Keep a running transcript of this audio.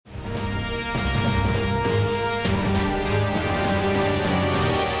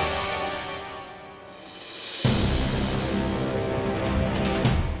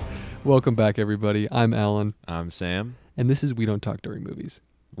Welcome back, everybody. I'm Alan, I'm Sam. and this is We Don't Talk During Movies.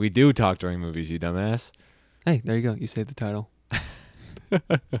 We do talk during movies, you dumbass. Hey, there you go. You saved the title.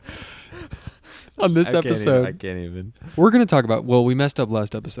 On this episode, I can't even. we're going to talk about, well, we messed up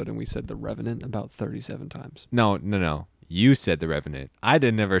last episode and we said The Revenant about 37 times. No. You said The Revenant. I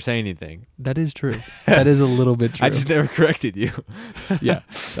didn't ever say anything. That is true. That is a little bit true. I just never corrected you. Yeah,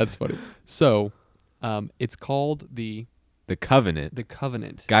 that's funny. So, it's called The Covenant. The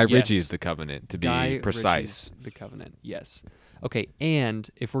Covenant. Guy Yes. Ritchie's The Covenant, to Guy be precise. Ritchie's The Covenant, yes. Okay, and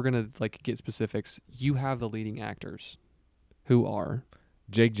if we're going to get specifics, you have the leading actors who are...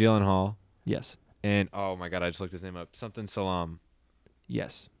 Jake Gyllenhaal. Yes. And, oh my God, I just looked his name up. Something Salam.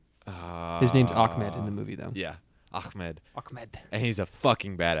 Yes. His name's Ahmed in the movie, though. Yeah, Ahmed. Ahmed. And he's a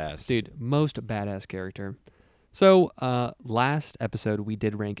fucking badass. Dude, most badass character. So, last episode, we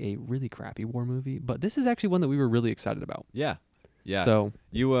did rank a really crappy war movie, but this is actually one that we were really excited about. Yeah. So,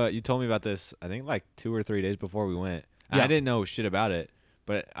 You told me about this, I think, like 2 or 3 days before we went. Yeah. I didn't know shit about it,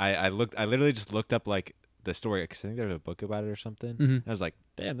 but I literally just looked up, like, the story, because I think there's a book about it or something. Mhm. And I was like,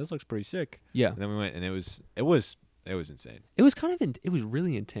 damn, this looks pretty sick. yeah. And then we went, and it was insane. It was kind of, it was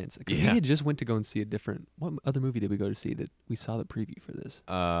really intense. Because we Yeah. had just went to go and see what other movie did we go to see that we saw the preview for this?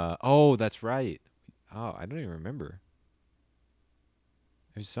 Oh, that's right. Oh, I don't even remember.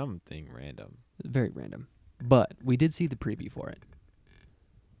 There's something random. Very random. But we did see the preview for it.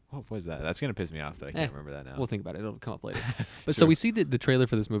 What was that? That's gonna piss me off that I can't remember that now. We'll think about it. It'll come up later. But so Sure. we see the trailer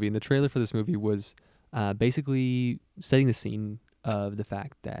for this movie, and the trailer for this movie was basically setting the scene of the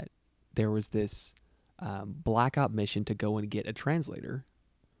fact that there was this blackout mission to go and get a translator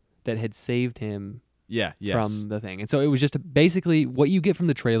that had saved him Yes. from the thing. And so it was just basically what you get from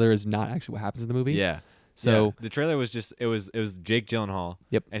the trailer is not actually what happens in the movie. Yeah. So yeah. The trailer was just it was Jake Gyllenhaal.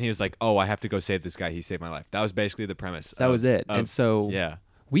 Yep. And he was like, "Oh, I have to go save this guy. He saved my life." That was basically the premise. that was it. And so yeah.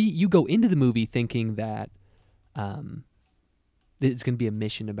 you go into the movie thinking that it's going to be a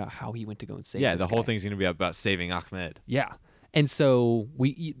mission about how he went to go and save Yeah, this the whole guy. thing's gonna be about saving Ahmed. Yeah. And so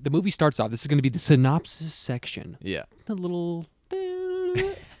the movie starts off. This is going to be the synopsis section. Yeah. A little.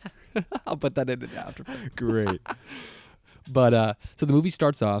 I'll put that in it after. Great. But so the movie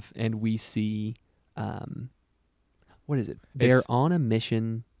starts off, and we see, what is it? They're on a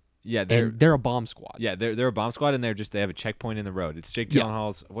mission. Yeah, They're a bomb squad. Yeah, they're a bomb squad, and they have a checkpoint in the road. It's Jake Yeah.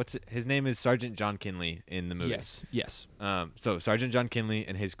 Gyllenhaal's. His name is Sergeant John Kinley in the movie. Yes. So Sergeant John Kinley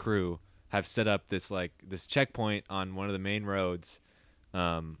and his crew have set up this checkpoint on one of the main roads,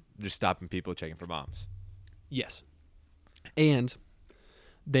 just stopping people checking for bombs. Yes. And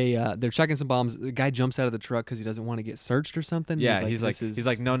they're checking some bombs. The guy jumps out of the truck because he doesn't want to get searched or something. Yeah, he's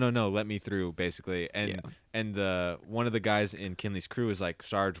like no, let me through, basically. And Yeah. and one of the guys in Kinley's crew is like,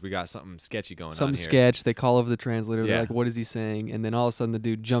 Sarge, we got something sketchy going on something here. sketch. They call over the translator. They're Yeah. like, "What is he saying?" And then all of a sudden, the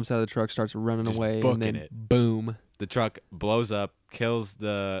dude jumps out of the truck, starts running Just away, and booking then it. boom, The truck blows up, kills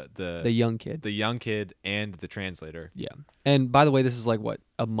the young kid. young kid and the translator. Yeah. And by the way, this is like what,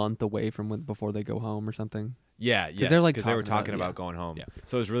 a month away from before they go home or something. Yeah, yes, they're, like, because they were talking talking about it, about going home. Yeah.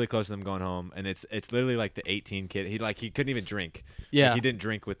 So it was really close to them going home, and it's literally like the 18 kid. He couldn't even drink. Yeah. Like, he didn't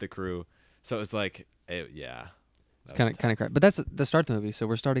drink with the crew, so it was like, yeah, It's kind of crap. But that's the start of the movie, so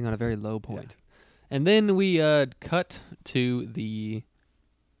we're starting on a very low point. And then we cut to the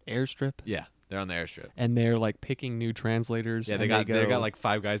airstrip, yeah. They're on the airstrip. and they're like picking new translators. Yeah, and they got go, like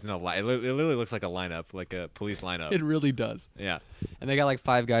 5 guys in a line. It literally looks like a lineup, like a police lineup. It really does. Yeah. And they got like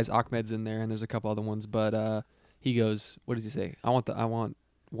 5 guys. Ahmed's in there, and there's a couple other ones. But he goes, what does he say? I want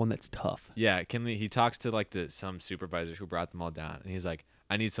one that's tough. Yeah, Kinley, he talks to like some supervisors who brought them all down, and he's like,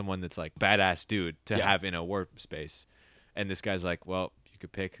 I need someone that's like badass dude to have in a warp space. And this guy's like, well, you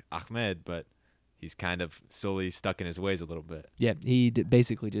could pick Ahmed, but he's kind of solely stuck in his ways a little bit. Yeah, he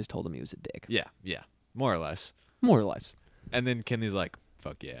basically just told him he was a dick. Yeah, more or less. More or less. And then Kinley's like,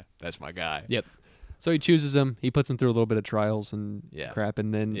 fuck yeah, that's my guy. Yep. So he chooses him. He puts him through a little bit of trials and crap,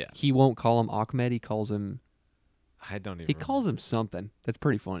 and then he won't call him Ahmed. He calls him... I don't even He remember. calls him something that's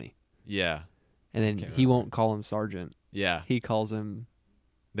pretty funny. Yeah. And then he won't call him Sergeant. Yeah. He calls him...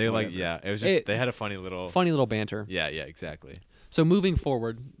 They whatever. it was just, they had a funny little banter. Yeah, exactly. So moving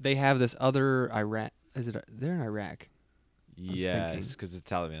forward, they have this other Iraq... They're in Iraq. Yes, because it's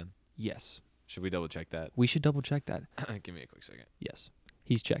Taliban. Yes. Should we double check that? We should double check that. Give me a quick second. Yes.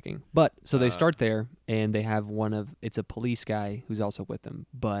 He's checking. But, so they start there, and they have it's a police guy who's also with them.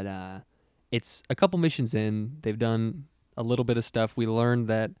 But it's a couple missions in. They've done a little bit of stuff. We learned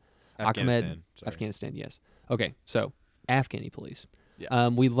that Afghanistan. Afghanistan, yes. Okay, so Afghani police. Yeah.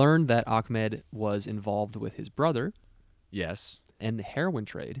 We learned that Ahmed was involved with his brother Yes. and the heroin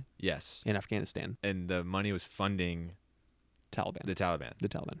trade Yes. in Afghanistan. And the money was funding Taliban. The Taliban. The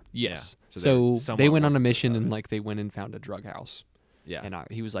Taliban. Yes. Yeah. So somewhat they went on a working for the mission and Taliban. like they went and found a drug house. Yeah. And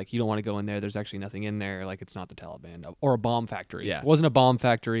he was like, "You don't want to go in there. There's actually nothing in there. Like it's not the Taliban or a bomb factory. Yeah. It wasn't a bomb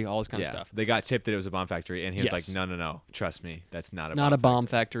factory. All this kind of Yeah. stuff. They got tipped that it was a bomb factory, and he was Yes. like, no. Trust me. That's not It's a not bomb a bomb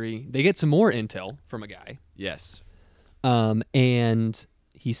factory. factory. They get some more intel from a guy. Yes. And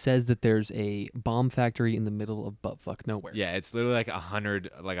he says that there's a bomb factory in the middle of buttfuck nowhere. Yeah, it's literally like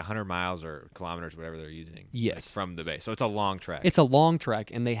 100 miles or kilometers, whatever they're using. Yes. Like, from the base. So it's a long trek. It's a long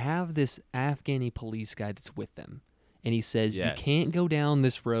trek, and they have this Afghani police guy that's with them. And he says, Yes. you can't go down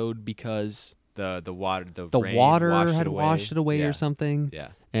this road because the water rain water washed had it away. washed it away Yeah. or something. Yeah.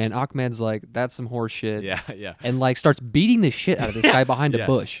 And Ahmed's like, that's some horse shit. Yeah. Yeah. And like starts beating the shit out of this guy behind a Yes.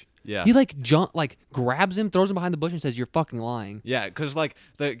 bush. Yeah. He like grabs him, throws him behind the bush, and says, "You're fucking lying." Yeah, because like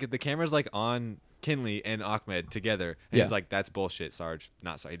the camera's like on Kinley and Ahmed together, and Yeah. he's like, "That's bullshit, Sarge."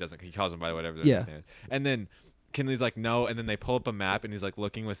 Not Sarge. He doesn't. He calls him by whatever. Their Yeah. nickname is. And then Kinley's like, "No," and then they pull up a map, and he's like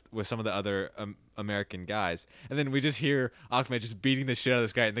looking with some of the other American guys, and then we just hear Ahmed just beating the shit out of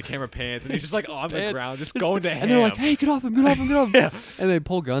this guy, and the camera pans, and he's just like on the pans. ground, just going to ham. And they're like, "Hey, get off him! Get off him! Get off him!" Yeah. And they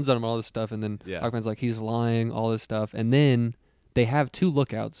pull guns on him, and all this stuff, and then Yeah. Ahmed's like, "He's lying," all this stuff, and then they have two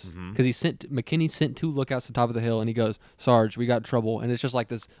lookouts because McKinney sent two lookouts to the top of the hill, and he goes, "Sarge, we got trouble," and it's just like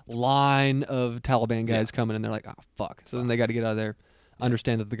this line of Taliban guys coming, and they're like, "Oh fuck!" So then they got to get out of there,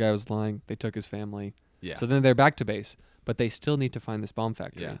 understand that the guy was lying. They took his family. Yeah. So then they're back to base, but they still need to find this bomb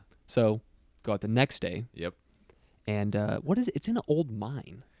factory. Yeah. So go out the next day, Yep. and what is it? It's in an old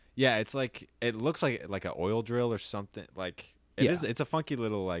mine. Yeah, it's like it looks like an oil drill or something. Like it Yeah. is. It's a funky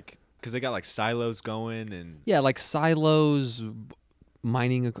little like because they got like silos going and Yeah, like silos,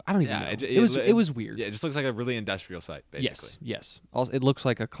 mining. I don't even Yeah, know. It was weird. yeah, it just looks like a really industrial site basically. Yes. Also, it looks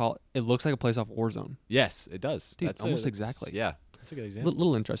like it looks like a place off Warzone. Yes, it does. Dude, That's almost exactly. Yeah, that's a good example.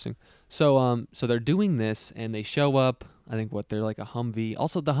 Little interesting. So so they're doing this, and they show up. I think they're like a Humvee.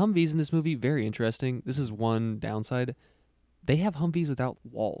 Also, the Humvees in this movie very interesting. This is one downside. They have Humvees without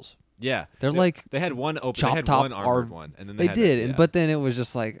walls. Yeah, They're like they had one open, chop they had top one armored or- one, and then They had did, yeah. but then it was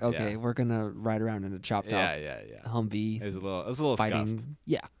just like, okay, Yeah. we're gonna ride around in a chop top yeah. Humvee It was a little fighting. scuffed.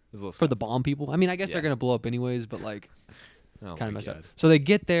 Yeah, It was a little for the scuffed. bomb people. I mean, I guess they're Yeah. gonna blow up anyways, but like Oh kind of my messed up. God. So they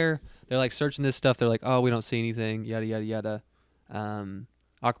get there, they're like searching this stuff. They're like, oh, we don't see anything. Yada yada yada.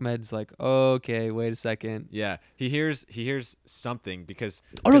 Ahmed's like, okay, wait a second. Yeah, he hears something because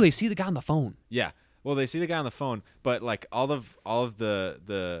Oh no, they see the guy on the phone. yeah. Well, they see the guy on the phone, but like all of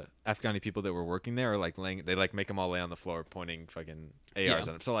the Afghani people that were working there are like laying. They like make them all lay on the floor, pointing fucking ARs Yeah. at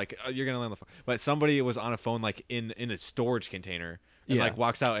them. So like you're gonna lay on the floor. But somebody was on a phone like in a storage container and Yeah. like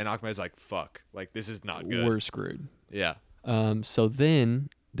walks out, and Ahmed's like, "Fuck, like this is not good." We're screwed. Yeah, So then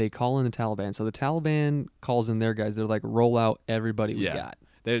they call in the Taliban. So the Taliban calls in their guys. They're like, roll out everybody we Yeah. got.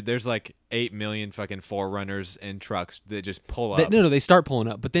 there's like 8 million fucking forerunners and trucks that just pull up. No, they start pulling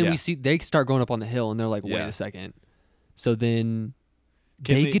up, but then Yeah. we see they start going up on the hill, and they're like, wait Yeah. a second. So then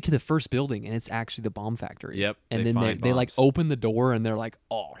Can they get to the first building, and it's actually the bomb factory. Yep, And they then find they like bombs. open the door, and they're like,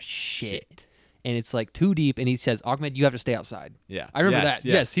 oh shit. And it's like too deep, and he says, Ahmed, you have to stay outside. Yeah, I remember that.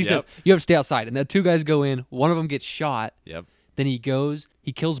 Yes, he says you have to stay outside, and the two guys go in. One of them gets shot. Yep. Then he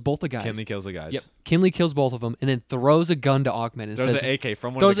kills both the guys. Kinley kills the guys. Yep. Kinley kills both of them, and then throws a gun to Ahmed and There's says, an AK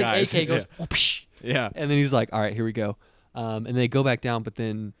from one throws of the guys. an AK, goes, whoopsh, yeah. and then he's like, all right, here we go. And they go back down, but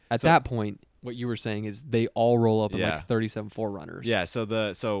then at that point, what you were saying is they all roll up in Yeah. like 37 Forerunners. Yeah,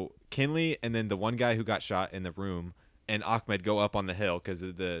 so Kinley and then the one guy who got shot in the room and Ahmed go up on the hill because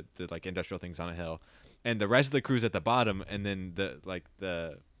the like industrial things on a hill, and the rest of the crew's at the bottom, and then the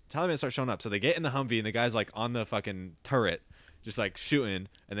Taliban start showing up. So they get in the Humvee, and the guy's like on the fucking turret, just like shooting,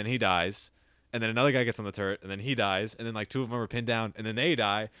 and then he dies. And then another guy gets on the turret, and then he dies, and then like two of them are pinned down, and then they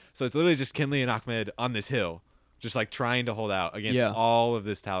die. So it's literally just Kinley and Ahmed on this hill, just like trying to hold out against Yeah. all of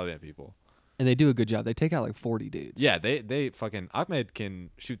this Taliban people. And they do a good job. They take out like 40 dudes. Yeah, they fucking Ahmed can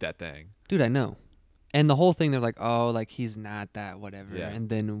shoot that thing. Dude, I know. And the whole thing, they're like, oh, like he's not that whatever. Yeah. And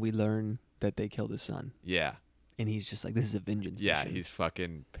then we learn that they killed his son. Yeah, And he's just like, this is a vengeance yeah, mission. he's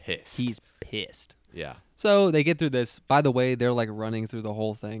fucking pissed. He's pissed. yeah, So they get through this. By the way, they're like running through the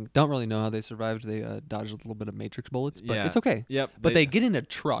whole thing. Don't really know how they survived. They dodged a little bit of Matrix bullets, but Yeah. it's okay. Yep. But they get in a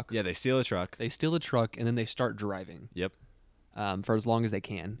truck. yeah they steal a truck. They steal a truck, and then they start driving Yep. for as long as they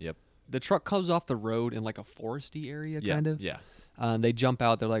can. Yep. The truck comes off the road in like a foresty area, Yeah. kind of. Yeah. They jump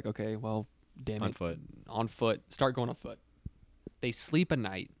out. They're like, okay, well, damn On it. foot. On foot. Start going on foot. They sleep a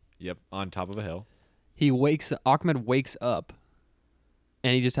night. Yep. On top of a hill. Ahmed wakes up,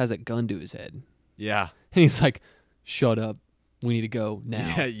 and he just has a gun to his head. Yeah. And he's like, shut up. we need to go now.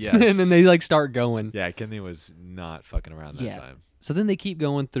 Yeah, yes. And then they like start going. Yeah, Kinley was not fucking around that time. So then they keep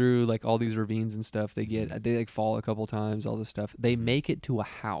going through like all these ravines and stuff. They like fall a couple times, all this stuff. They make it to a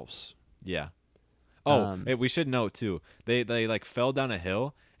house. Yeah. Oh, we should note too. They like fell down a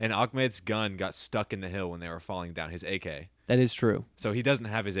hill, and Ahmed's gun got stuck in the hill when they were falling down. His AK. That is true. So he doesn't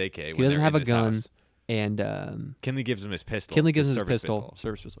have his AK. He doesn't have a gun, house. and Kinley gives him his pistol. Kinley gives him his pistol,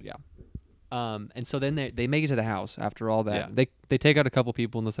 service pistol. Yeah. And so then they make it to the house after all that. Yeah. They take out a couple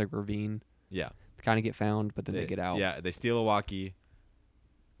people in this like ravine. Yeah. They kind of get found, but then they get out. Yeah, they steal a walkie.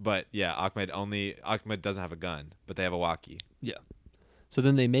 But yeah, Ahmed doesn't have a gun, but they have a walkie. Yeah. So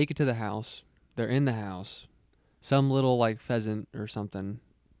then they make it to the house. They're in the house. Some little like pheasant or something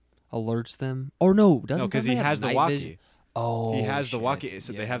alerts them. Or no, doesn't. No, because he has the walkie. Vision? Oh, he has the shit. walkie.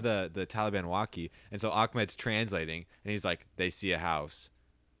 So Yeah. they have the Taliban walkie, and so Ahmed's translating, and he's like, they see a house.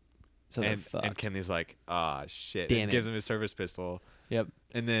 So they're fucked. And Kinley's like, ah, shit. Damn and it. gives him his service pistol. Yep.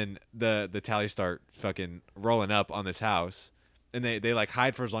 And then the tallies start fucking rolling up on this house. And they like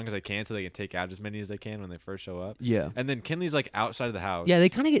hide for as long as they can so they can take out as many as they can when they first show up. Yeah. And then Kinley's like outside of the house. Yeah, they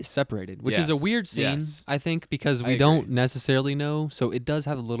kind of get separated, which is a Yes. weird scene, Yes. I think, because we I don't agree. necessarily know. So it does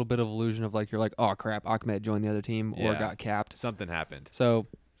have a little bit of illusion of like, you're like, oh crap, Ahmed joined the other team or Yeah. got capped. Something happened. So,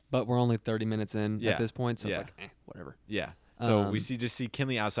 but we're only 30 minutes in Yeah. at this point, so Yeah. it's like, whatever. Yeah. So we Um, see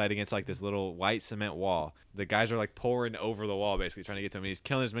Kinley outside against like this little white cement wall. The guys are like pouring over the wall, basically trying to get to him. He's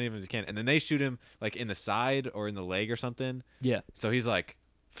killing as many of them as he can, and then they shoot him like in the side or in the leg or something. Yeah. So he's like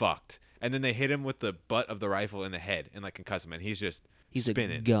fucked, and then they hit him with the butt of the rifle in the head and like concuss him, and he's just He's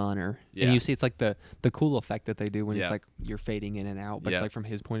spinning. a gunner. Yeah. And you see it's like the cool effect that they do when Yeah. it's like you're fading in and out, but Yeah. it's like from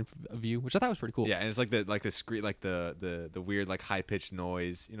his point of view, which I thought was pretty cool. Yeah, and it's like the scream, like the weird like high pitched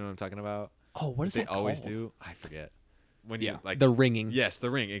noise. You know what I'm talking about? Oh, what is they that always called? do? I forget. When Yeah. you like The ringing. Yes,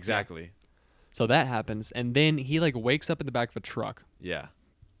 the ring, exactly. So that happens, and then he like wakes up in the back of a truck, Yeah.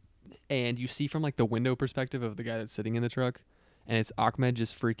 and you see from like the window perspective of the guy that's sitting in the truck, and it's Ahmed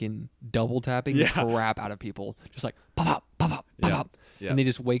just freaking double tapping the Yeah. crap out of people, just like pop pop pop pop pop Yeah. pop, Yeah. and they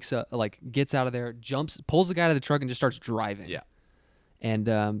just wakes up, like gets out of there, pulls the guy out of the truck, and just starts driving. Yeah. And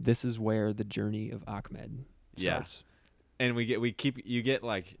this is where the journey of Ahmed Yeah. starts. And you get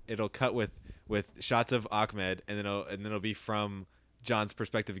like it'll cut with shots of Ahmed, and then it'll be from John's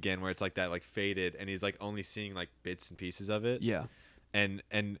perspective again, where it's like that like faded, and he's like only seeing like bits and pieces of it. Yeah. And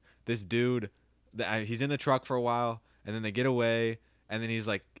this dude, he's in the truck for a while, and then they get away, and then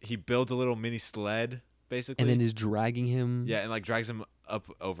he builds a little mini sled basically, And then is dragging him. yeah, and like drags him up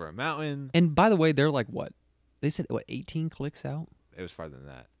over a mountain. And by the way, they're like what? They said what, 18 clicks out? It was farther than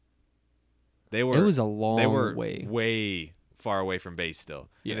that. It was a long They were way. way far away from base still.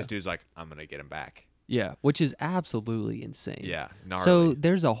 Yeah. And this dude's like, I'm gonna get him back. Yeah, which is absolutely insane. Yeah, gnarly. So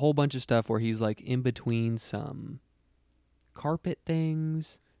there's a whole bunch of stuff where he's like in between some carpet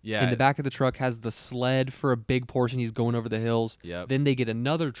things. yeah, In the back of the truck has the sled for a big portion. He's going over the hills. Yep. Then they get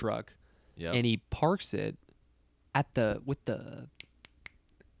another truck, Yep. and he parks it with the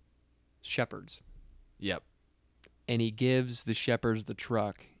shepherds, Yep. and he gives the shepherds the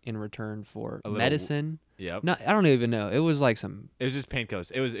truck in return for A little medicine. Yep. No, I don't even know. It was like some It was just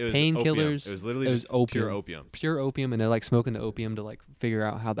painkillers. It was painkillers. opium. It was literally just pure opium. pure opium, and they're like smoking the opium to like figure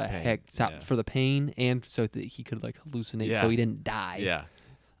out how the Pain, heck yeah. for the pain, and so that he could like hallucinate, Yeah. so he didn't die. Yeah,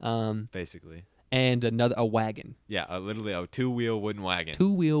 Um, basically. and a wagon, Yeah, literally a 2-wheel wooden wagon.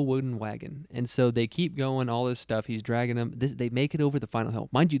 2-wheel wooden wagon, and so they keep going. All this stuff, he's dragging them. They make it over the final hill.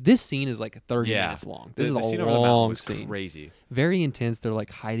 Mind you, this scene is like 30 Yeah. minutes long. This the is scene a over the mountain long was scene, crazy. very intense. They're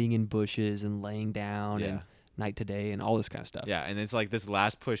like hiding in bushes and laying down Yeah. and night to day and all this kind of stuff. Yeah, and it's like this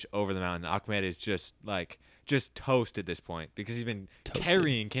last push over the mountain. Ahmed is just toast at this point because he's been Toasted.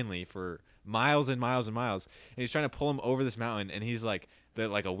 carrying Kinley for miles and miles and miles, and he's trying to pull him over this mountain, and he's like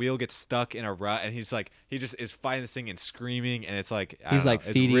a wheel gets stuck in a rut, and he just is fighting this thing and screaming, and it's like He's like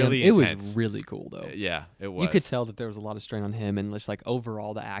it's feeding really him. It intense. was really cool though. Yeah, it was. You could tell that there was a lot of strain on him, and just like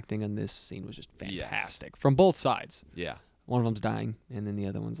overall, the acting in this scene was just Yes. fantastic from both sides. Yeah. One of them's dying, and then the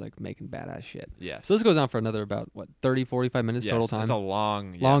other one's like making badass shit. Yes. So this goes on for another about 30, 45 minutes yes, total time. It's a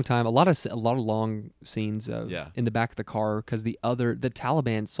long Long time. A lot of long scenes of Yeah. in the back of the car because the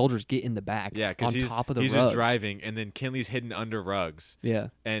Taliban soldiers get in the back. Yeah, on because top of the he's rugs. just driving, and then Kinley's hidden under rugs, Yeah,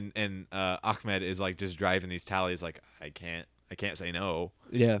 and Ahmed is like just driving these tallies like I can't say no.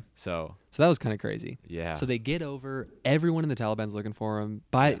 yeah. So So that was kind of crazy. yeah. So they get over. Everyone in the Taliban's looking for him.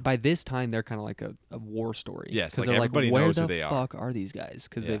 By this time, they're kind of like a war story. Yes, 'Cause like they're everybody where knows the who they are. fuck are these guys?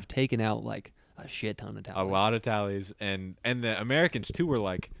 Because Yeah. they've taken out like a shit ton of a Taliban. lot of tallies, and the Americans too were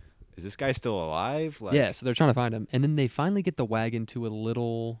like, is this guy still alive? Like, Yeah, so they're trying to find him, and then they finally get the wagon to a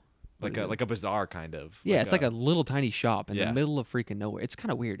little like a bazaar kind of. Yeah, it's like a little tiny shop in the Yeah. middle of freaking nowhere. It's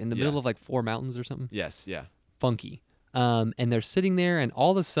kind of weird. In the Yeah. middle of like 4 mountains or something. Yes, yeah. Funky. And they're sitting there, and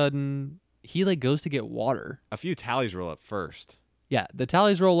all of a sudden, he like goes to get water. A few tallies roll up first. Yeah, the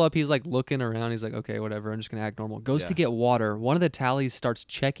tallies roll up. He's like looking around. He's like, okay, whatever. I'm just gonna act normal. Goes to Yeah. get water. One of the tallies starts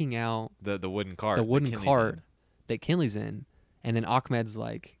checking out The wooden cart. the that wooden Kinley's cart in. that Kinley's in, and then Ahmed's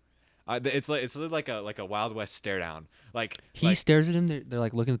like, It's like a Wild West stare down. Like he stares at him. They're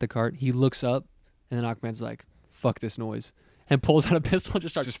like looking at the cart. He looks up, and then Ahmed's like, fuck this noise, and pulls out a pistol and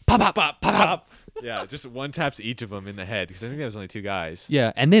just starts just pop, pop, pop, pop, pop. Yeah, just one taps each of them in the head because I think there was only 2 guys.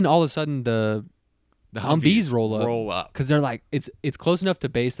 Yeah, and then all of a sudden the Humvees roll up because they're like, it's close enough to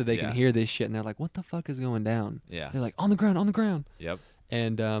base that they can hear this shit, and they're like, what the fuck is going down? Yeah. They're like, on the ground, on the ground. Yep.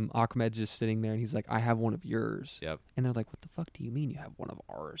 And Ahmed's just sitting there, and he's like, I have one of yours. Yep. And they're like, what the fuck do you mean you have one of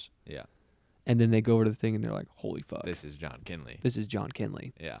ours? Yeah. And then they go over to the thing, and they're like, holy fuck. This is John Kinley. This is John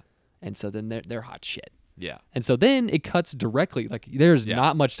Kinley. Yeah. And so then they're hot shit. Yeah. And so then it cuts directly, like there's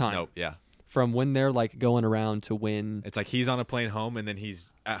not much time. Nope. Yeah. From when they're like going around to when It's like he's on a plane home, and then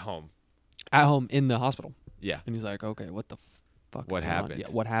he's at home. at home in the hospital. Yeah. And he's like, okay, what the fuck? What happened? Yeah,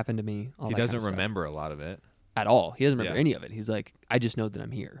 what happened to me? All He that kind doesn't of stuff. remember a lot of it. At all. He doesn't remember Yeah. any of it. He's like, I just know that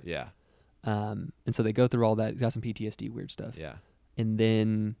I'm here. Yeah. And so they go through all that. He's got some PTSD, weird stuff. Yeah. And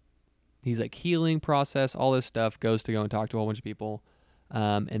then he's like healing process, all this stuff, goes to go and talk to a whole bunch of people.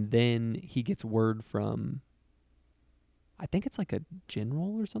 And then he gets word from, I think it's like a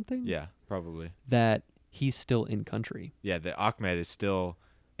general or something. Yeah. Probably. That he's still in country. Yeah. That Ahmed is still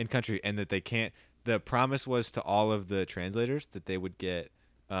in country, and that they can't. The promise was to all of the translators that they would get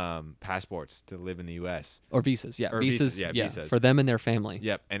passports to live in the U.S. Or visas. Yeah. Or visas. visas, yeah, Yeah. visas. For them and their family.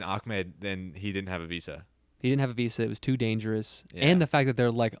 Yep. And Ahmed, then he didn't have a visa. He didn't have a visa. It was too dangerous. Yeah. And the fact that they're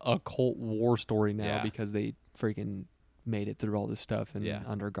like a Cold War story now Yeah. because they freaking made it through all this stuff and Yeah.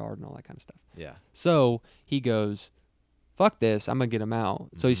 under guard and all that kind of stuff. Yeah. So he goes, fuck this. I'm going to get him out.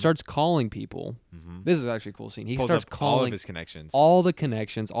 So he Mhm. starts calling people. Mm-hmm. This is actually a cool scene. He Pulls starts up all of calling his connections. all the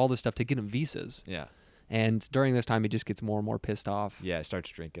connections, all the stuff to get him visas. Yeah. And during this time, he just gets more and more pissed off. Yeah. Starts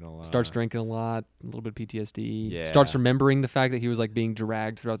drinking a lot. Starts drinking a lot, a little bit of PTSD. Yeah. Starts remembering the fact that he was like being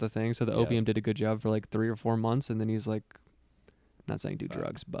dragged throughout the thing. So the Yep. opium did a good job for like 3 or 4 months. And then he's like, I'm not saying do Fuck.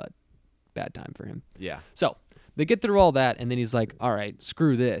 drugs, but bad time for him. Yeah. So they get through all that. And then he's like, all right,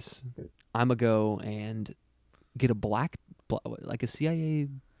 screw this. I'm going to go and get a like a CIA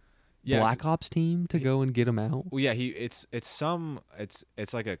Yeah. Black Ops team to go and get him out. Well, yeah. It's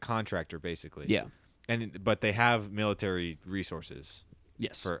like a contractor basically. Yeah. But they have military resources.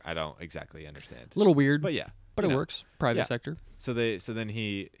 Yes. I don't exactly understand. A little weird, But yeah. but you it know. works. Private Yeah. sector. So then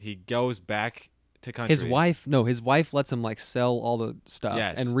he goes back to country. His wife lets him like sell all the stuff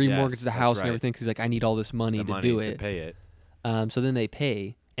Yes, and remortgage yes, the that's house right. and everything because he's like, I need all this money the to money do to it. pay it. So then they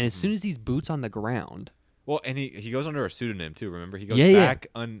pay, and as Mhm. soon as these boots on the ground, Well, and he goes under a pseudonym too. Remember, he goes Yeah, yeah. back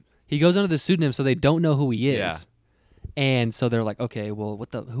he goes under the pseudonym so they don't know who he is. Yeah. And so they're like, okay, well,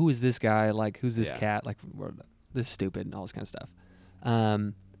 who is this guy? Like, who's this Yeah. cat? Like, this is stupid and all this kind of stuff.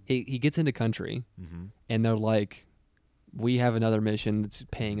 He gets into country, Mm-hmm. and they're like, we have another mission that's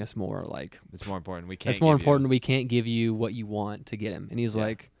paying us more. Like, It's more important. We can't. that's more give you- important. We can't give you what you want to get him. And he's Yeah.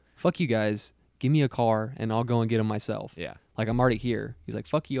 like, fuck you guys. Give me a car, and I'll go and get him myself. Yeah. Like, I'm already here. He's like,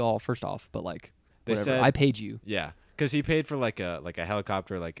 fuck you all, first off, but like, They whatever. said- I paid you. Yeah. Because he paid for like a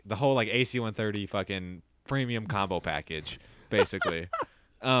helicopter, like the whole like AC-130 fucking premium combo package, basically.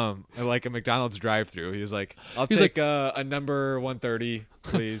 Like a McDonald's drive-through. He was like, I'll He was take a number 130,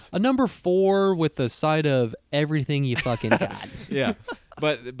 please. A number 4 with the side of everything you fucking got. Yeah.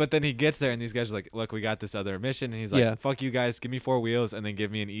 But then he gets there and these guys are like, look, we got this other mission. And he's like, Yeah. fuck you guys, give me 4 wheels and then give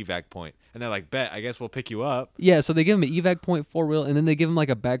me an evac point. And they're like, bet, I guess we'll pick you up. Yeah, so they give him an evac point 4-wheel, and then they give him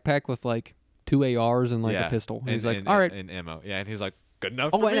like a backpack with like 2 ARs and like Yeah. a pistol. And he's And- like, and- all right. And ammo. Yeah. And he's like, good enough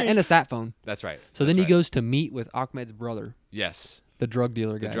Oh, for me. and a sat phone. That's right. So then he goes to meet with Ahmed's brother, Yes. the drug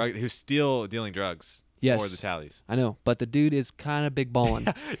dealer The guy. drug who's still dealing drugs Yes. for the tallies. I know, but the dude is kind of big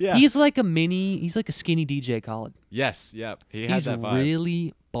ballin'. Yeah. He's like a skinny DJ Khaled. Yes. Yep. He had He's that vibe.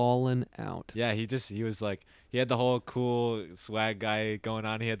 really ballin' out. Yeah, he was like, he had the whole cool swag guy going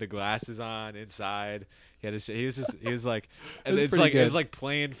on. He had the glasses on inside. He was like, and was it's pretty like, it good. was like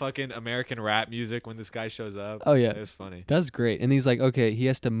playing fucking American rap music when this guy shows up. Oh, yeah. It was funny. That's great. And he's like, okay, he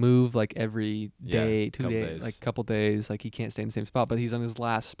has to move like every Yeah, day, 2 couple days, days. like couple days. Like he can't stay in the same spot, but he's on his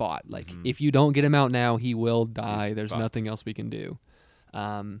last spot. Like Mhm. if you don't get him out now, he will die. He's There's fucked. nothing else we can do.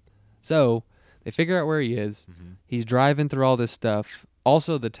 So they figure out where he is. Mhm. He's driving through all this stuff.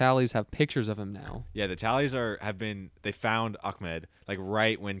 Also, the tallies have pictures of him now. Yeah, the tallies they found Ahmed like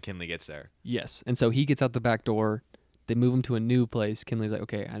right when Kinley gets there. Yes. And so he gets out the back door. They move him to a new place. Kinley's like,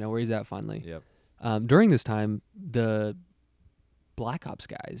 okay, I know where he's at finally. Yep. During this time, the Black Ops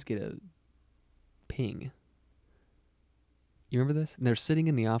guys get a ping. You remember this? And they're sitting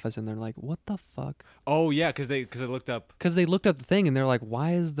in the office and they're like, what the fuck? Oh yeah, because they looked up. Because they looked up the thing and they're like,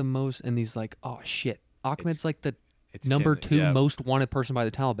 why is the most? And he's like, oh shit, Ahmed's like the number 2 most wanted person by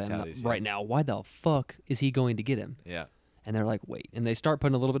the Taliban right now. Why the fuck is he going to get him? Yeah. And they're like, wait. And they start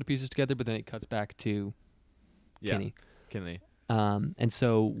putting a little bit of pieces together, but then it cuts back to Kinley. And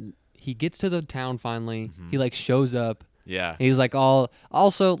so he gets to the town finally. He like shows up. Yeah. He's like,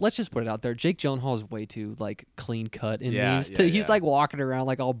 also, let's just put it out there. Jake Gyllenhaal is way too like clean cut in these. He's like walking around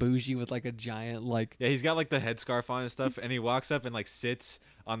like all bougie with like a giant like. Yeah, he's got like the headscarf on and stuff, and he walks up and like sits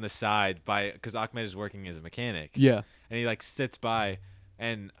on the side because Ahmed is working as a mechanic. Yeah. And he like sits by,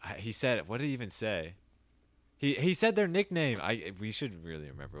 and he said, what did he even say? He said their nickname. We should really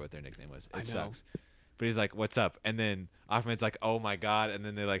remember what their nickname was. It sucks. But he's like, what's up? And then Ahmed's like, oh my God. And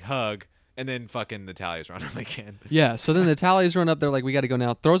then they like hug. And then fucking the tallies run up again. Yeah, so then the tallies run up. They're like, we got to go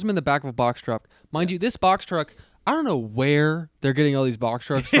now. Throws them in the back of a box truck. Mind you, this box truck, I don't know where they're getting all these box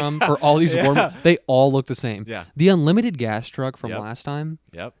trucks from for all these they all look the same. Yeah. The unlimited gas truck from last time.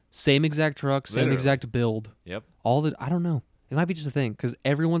 Yep. Same exact truck, same exact build. Yep. I don't know. It might be just a thing because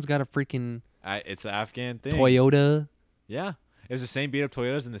everyone's got a freaking it's an Afghan thing. Toyota. Yeah. It was the same beat up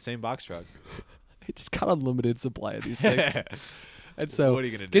Toyotas in the same box truck. It just got unlimited supply of these things. And so what are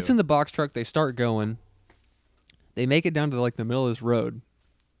you gonna do? Gets in the box truck. They start going. They make it down to like the middle of this road,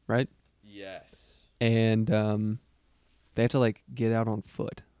 right? Yes. And they have to like get out on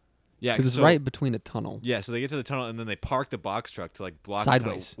foot. Yeah, because it's right between a tunnel. Yeah, so they get to the tunnel and then they park the box truck to like block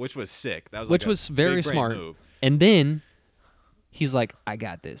sideways, the tunnel, which was sick. That was was very smart. Move. And then he's like, "I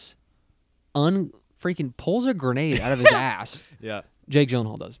got this." Freaking pulls a grenade out of his ass. Yeah. Jake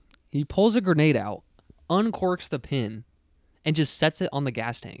Gyllenhaal does. He pulls a grenade out, uncorks the pin, and just sets it on the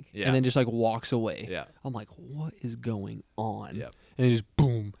gas tank. Yeah. And then just like walks away. Yeah. I'm like, what is going on? Yep. And then just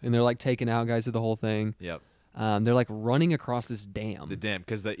boom. And they're like taking out guys of the whole thing. Yep. They're like running across this dam. The dam,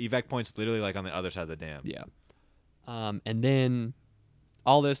 because the evac point's literally like on the other side of the dam. Yeah. And then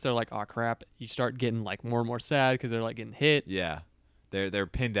all this, they're like, oh crap. You start getting like more and more sad because they're like getting hit. Yeah. They're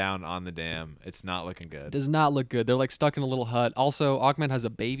pinned down on the dam. It's not looking good. It does not look good. They're like stuck in a little hut. Also, Ahmed has a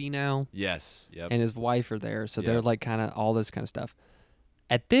baby now. Yes. Yep. And his wife are there. So they're like kind of all this kind of stuff.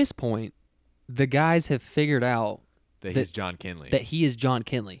 At this point, the guys have figured out that he's John Kinley. That he is John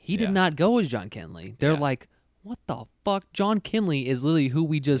Kinley. He did not go as John Kinley. They're like, what the fuck? John Kinley is literally who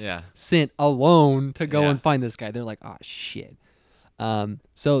we just sent alone to go and find this guy. They're like, oh, shit.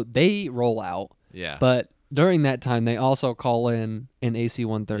 So they roll out. Yeah. But during that time, they also call in an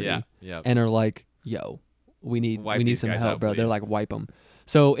AC-130 and are like, yo, we need some help, bro. Please. They're like, wipe them.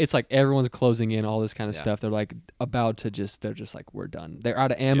 So it's like everyone's closing in, all this kind of stuff. They're like about to they're just like, we're done. They're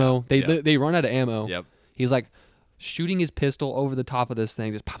out of ammo. They run out of ammo. Yep. He's like shooting his pistol over the top of this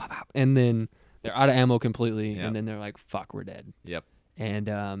thing, just pop, pop, pop. And then they're out of ammo completely. Yep. And then they're like, fuck, we're dead. Yep. And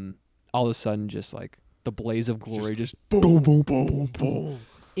all of a sudden, just like the blaze of glory, just boom, boom, boom, boom.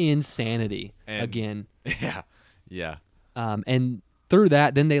 Insanity again. Yeah. Yeah. And through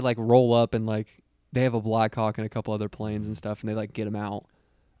that, then they like roll up and like they have a Black Hawk and a couple other planes and stuff, and they like get him out.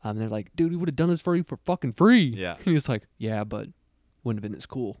 And they're like, dude, we would have done this for you for fucking free. Yeah. And he's like, yeah, but wouldn't have been as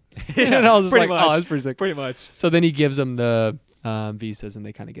cool. And I was just like, much. Oh, that's pretty sick. Pretty much. So then he gives them the visas and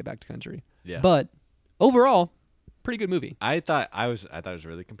they kind of get back to country. Yeah. But overall, pretty good movie. I thought it was a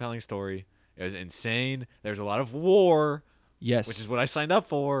really compelling story. It was insane. There's a lot of war. Yes. Which is what I signed up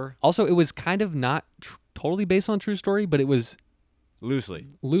for. Also, it was kind of not totally based on true story, but it was loosely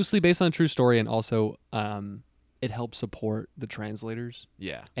based on a true story, and also it helped support the translators.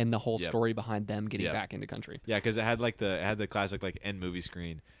 Yeah. And the whole story behind them getting back into country. Yeah, because it had the classic like end movie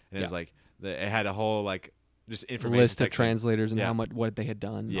screen, and it was like it had a whole like just information list section. of translators and how much what they had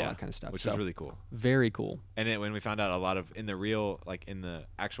done, and all that kind of stuff. Which is really cool. Very cool. And when we found out a lot of in the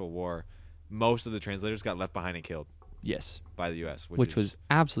actual war, most of the translators got left behind and killed. Yes. By the U.S., which was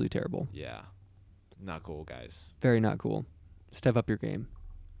absolutely terrible. Yeah. Not cool, guys. Very not cool. Step up your game,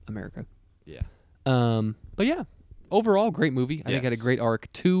 America. Yeah. But yeah, overall, great movie. I think it had a great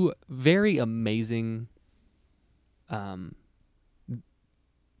arc. 2 very amazing, what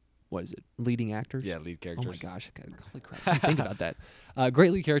is it? Leading actors? Yeah, lead characters. Oh my gosh. Holy crap. I didn't think about that.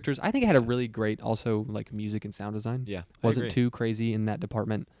 Great lead characters. I think it had a really great also like music and sound design. Yeah. Wasn't too crazy in that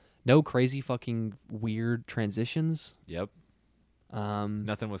department. No crazy fucking weird transitions. Yep.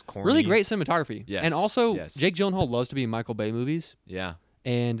 Nothing was corny. Really great cinematography. Yes. And also, Jake Gyllenhaal loves to be in Michael Bay movies. Yeah.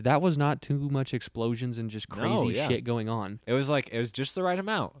 And that was not too much explosions and just crazy shit going on. It was just the right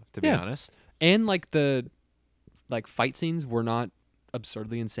amount, to be honest. And like the like fight scenes were not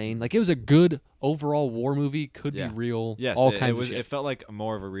absurdly insane. Like it was a good overall war movie. Could be real. Yes, all it kinds of was. shit. It felt like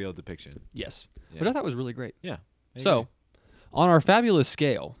more of a real depiction. Yes, Yeah. which I thought was really great. Yeah. I So, agree. on our fabulous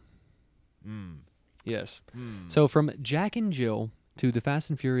scale, Mm. yes. Mm. So from Jack and Jill to the Fast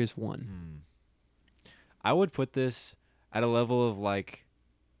and Furious 1. I would put this at a level of like.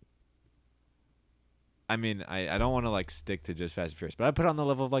 I mean, I don't want to like stick to just Fast and Furious, but I put it on the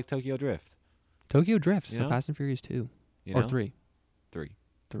level of like Tokyo Drift. Tokyo Drift. You So know? Fast and Furious 2 You or know? 3. 3.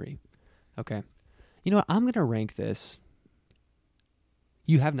 3. Okay. You know what? I'm gonna rank this.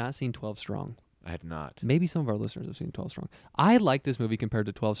 You have not seen 12 Strong. I have not. Maybe some of our listeners have seen 12 Strong. I like this movie compared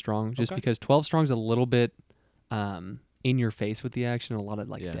to 12 Strong just Okay. because 12 Strong's a little bit in your face with the action, a lot of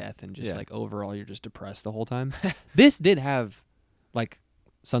like Yeah. death, and just Yeah. like overall you're just depressed the whole time. This did have like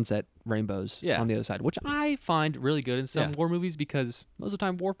sunset rainbows Yeah. on the other side, which I find really good in some Yeah. war movies because most of the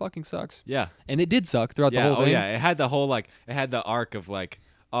time war fucking sucks. Yeah. And it did suck throughout the Yeah. whole Oh thing. yeah. It had the whole like. It had the arc of like.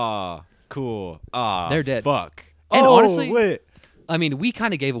 Cool. They're dead. Fuck. And honestly, lit. I mean, we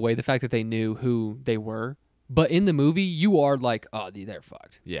kind of gave away the fact that they knew who they were, but in the movie, you are like, oh, they're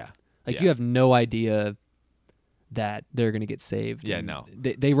fucked. Yeah. Like Yeah. you have no idea that they're gonna get saved. Yeah, and no.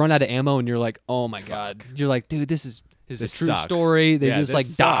 They run out of ammo, and you're like, oh my god. You're like, dude, this is a This true sucks. story. They Yeah, just this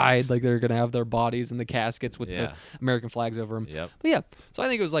like died. sucks. Like they're gonna have their bodies in the caskets with Yeah. the American flags over them. Yep. But yeah, so I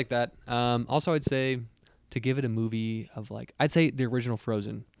think it was like that. Also, I'd say to give it a movie of like, I'd say the original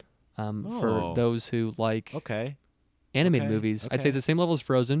Frozen. For Oh. those who like Okay. animated Okay, movies, I'd okay. say it's the same level as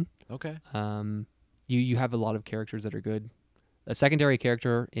Frozen. Okay. You have a lot of characters that are good. A secondary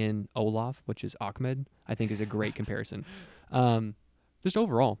character in Olaf, which is Ahmed, I think is a great comparison. Just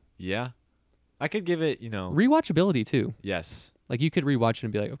overall, Yeah. I could give it. You know. rewatchability too. Yes. Like you could rewatch it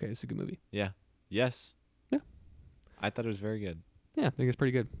and be like, okay, this is a good movie. Yeah. Yes. Yeah. I thought it was very good. Yeah, I think it's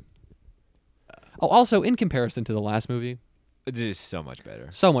pretty good. Oh, also in comparison to the last movie, It is so much better.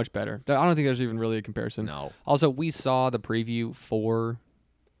 so much better. I don't think there's even really a comparison. No. Also, we saw the preview for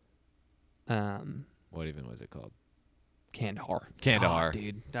What even was it called? Kandahar. Kandahar. Oh,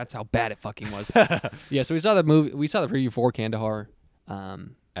 dude, that's how bad it fucking was. Yeah, so we saw the movie. We saw the preview for Kandahar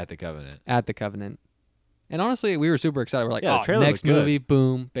At the Covenant. at the Covenant, and honestly, we were super excited. We're like, Yeah, the oh, trailer next looked good. movie,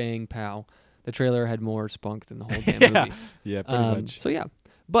 boom, bang, pow. The trailer had more spunk than the whole damn movie. Yeah, pretty much. So yeah,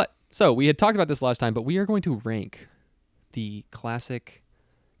 so we had talked about this last time, but we are going to rank the classic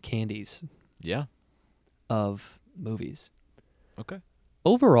candies Yeah. of movies. Okay.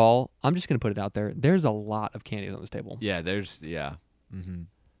 Overall, I'm just going to put it out there. There's a lot of candies on this table. Yeah. Mm-hmm.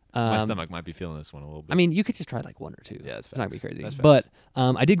 My Um, stomach might be feeling this one a little bit. I mean, you could just try like one or two. Yeah, that's It's not gonna be facts. crazy. That's But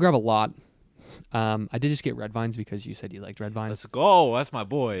facts. I did grab a lot. I did just get red vines because you said you liked red vines. Let's go. That's my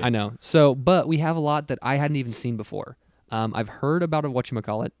boy. I know. So, but we have a lot that I hadn't even seen before. I've heard about a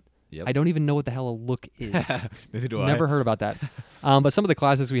whatchamacallit. Yep. I don't even know what the hell a look is. Neither do I. Never heard about that. But some of the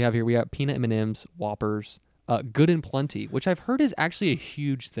classics we have here, we got peanut M&Ms, Whoppers, Good and Plenty, which I've heard is actually a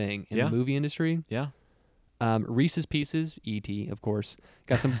huge thing in Yeah. the movie industry. Yeah. Reese's Pieces, E.T., of course.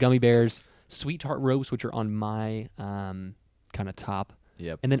 Got some gummy bears, Sweet Tart Ropes, which are on my kind of top.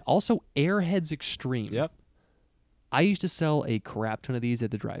 Yep. And then also Airheads Extreme. Yep. I used to sell a crap ton of these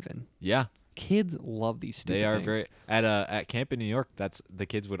at the drive-in. Yeah. Kids love these stupid They are things. very at camp in New York. That's the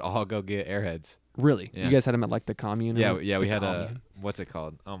kids would all go get Airheads. Really? Yeah. You guys had them at like the commune? Yeah, or yeah. the We had commune? what's it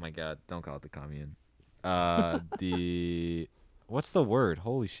called? Oh my god! Don't call it the commune. The what's the word?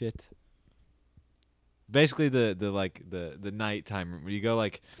 Holy shit! Basically, the nighttime. You go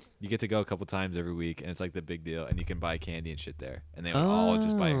like you get to go a couple times every week, and it's like the big deal, and you can buy candy and shit there, and they would all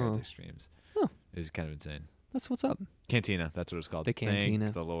just buy Oh. Airheads Extremes. Huh. It was kind of insane. That's what's up. Cantina. That's what it's called. The Cantina.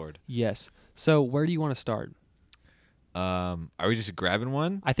 Thank the Lord. Yes. So where do you want to start? Are we just grabbing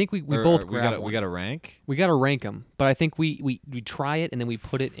one? I think we Or- both or grab one. we got to rank. We got to rank them, but I think we try it and then we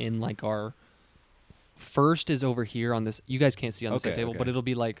put it in like our first is over here on this. You guys can't see on this Okay, table, okay. but it'll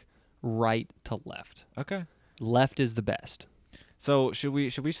be like right to left. Okay. Left is the best. So should we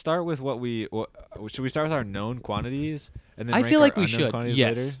start with should we start with our known quantities and then I rank feel our like we unknown should. quantities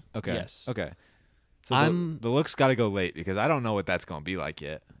Yes. later? Okay. Yes. Okay. So I'm- the looks got to go late because I don't know what that's going to be like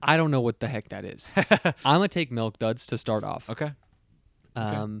yet. I don't know what the heck that is. I'm gonna take Milk Duds to start off. Okay.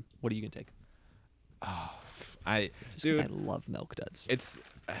 What are you gonna take? I Just because dude, I love Milk Duds. it's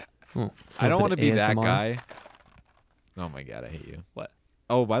Oh, I don't want to be that ASMR. guy. Oh my god, I hate you. What?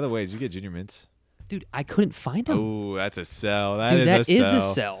 Oh, by the way, did you get Junior Mints? Dude, I couldn't find them. Oh, that's a sell. Dude, that is is a a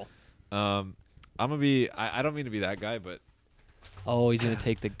sell. sell. I'm gonna be. I don't mean to be that guy, but Oh, he's gonna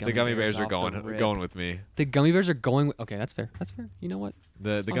take the the gummy gummy bears are off the rip. going with me. The gummy bears are going. Okay, that's fair. That's fair. You know what?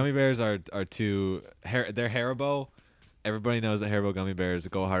 The fine. gummy bears are too. They're Haribo. Everybody knows that Haribo gummy bears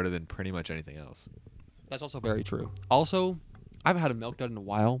go harder than pretty much anything else. That's also very true. Also, I haven't had a Milk Dud in a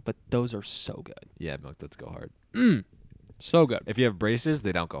while, but those are so good. Yeah, Milk Duds go hard. So good. If you have braces,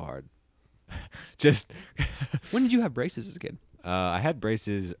 they don't go hard. Just When did you have braces as a kid? I had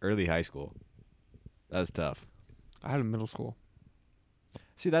braces early high school. That was tough. I had them in middle school.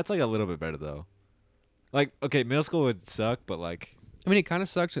 See, that's like a little bit better though. Like, okay, middle school would suck, but like, I mean, it kind of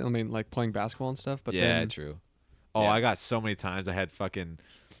sucked. I mean, like playing basketball and stuff. But yeah, then, true. Oh, yeah. I got so many times I had fucking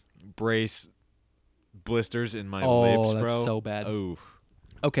brace blisters in my Oh, lips, that's bro. so bad. Oh,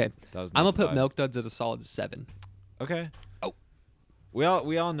 Okay, that was. I'm Not gonna the put vibe. Milk Duds at a solid 7. Okay. Oh. We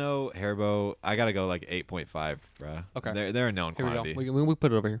all know Haribo. I gotta go like 8.5, bro. Okay. They're a known Here quantity. we go. We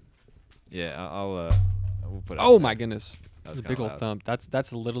put it over here. Yeah, we'll put it. Oh up my there. goodness. That was The big kinda old loud. thump.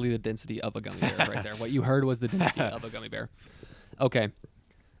 That's literally the density of a gummy bear right there. What you heard was the density of a gummy bear. Okay.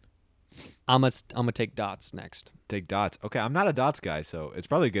 I'm gonna take Dots next. Take Dots. Okay, I'm not a Dots guy, so it's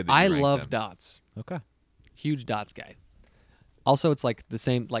probably good that I you ranked love them. Dots. Okay. Huge Dots guy. Also, it's like the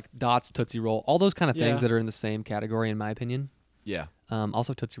same, like Dots, Tootsie Roll, all those kind of Yeah. things that are in the same category, in my opinion. Yeah.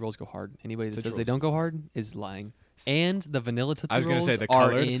 Also, Tootsie Rolls go hard. Anybody that Tootsie says they Rolls don't do go hard is lying. And the vanilla Tootsie I was gonna Rolls say the are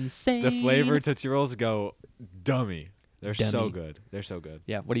colored- insane. The flavored Tootsie Rolls go dummy. They're so Dummy. good. They're so good.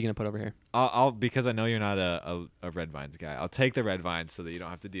 Yeah, what are you going to put over here? I'll because I know you're not a Red Vines guy. I'll take the Red Vines so that you don't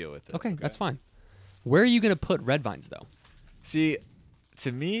have to deal with it. Okay, that's fine. Where are you going to put Red Vines, though? See,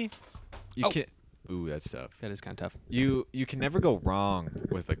 to me, you Oh. can. Ooh, that's tough. That is kind of tough. You can never go wrong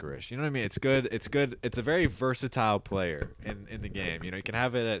with licorice. You know what I mean? It's good. It's good. It's a very versatile player in the game. You know, you can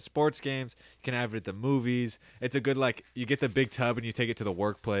have it at sports games. You can have it at the movies. It's a good like you get the big tub and you take it to the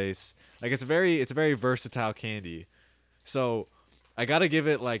workplace. Like it's a very versatile candy. So I gotta give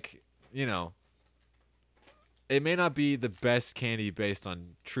it like it may not be the best candy based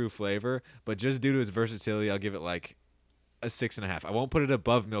on true flavor, but just due to its versatility, I'll give it like a 6.5. I won't put it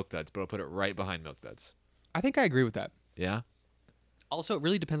above Milk Duds, but I'll put it right behind Milk Duds. I think I agree with that. Yeah. Also, it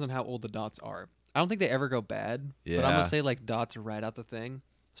really depends on how old the Dots are. I don't think they ever go bad. But I'm Yeah. going to say, like, Dots right out the thing,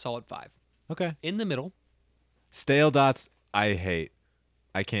 solid 5. Okay. In the middle, Stale Dots, I hate.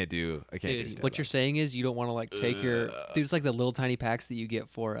 I can't do. I can't do. dude, Stale what you're Dots. saying is you don't want to, like, take your... Dude, it's like the little tiny packs that you get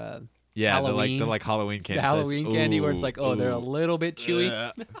for Yeah, Halloween. the Halloween candy. the Halloween candy where it's Ooh, like, oh, they're a ooh. little bit chewy.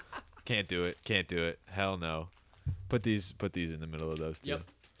 Can't do it. Can't do it. Hell no. Put these in the middle of those two. Yep,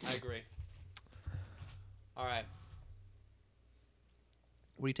 I agree. All right.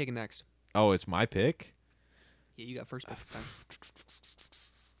 What are you taking next? Oh, it's my pick. Yeah, you got first pick this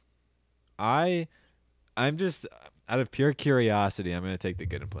time. I'm just out of pure curiosity. I'm gonna take the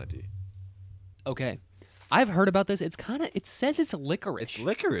Good and Plenty. Okay. I've heard about this. It's kind of... It says it's licorice. It's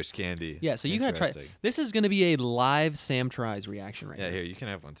licorice candy. Yeah, so you gotta try. Interesting. This is gonna be a live Sam tries reaction right Yeah, now. here you can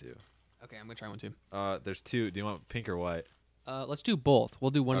have one too. Okay, I'm gonna try one too. There's two. Do you want pink or white? Let's do both.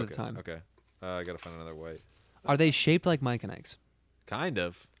 We'll do one okay, at a time. Okay. I gotta find another white. Are they shaped like Mike and Ike's? Kind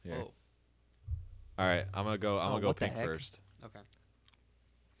of. Here. Oh, All right. I'm gonna go. I'm gonna go what the pink heck? first. okay.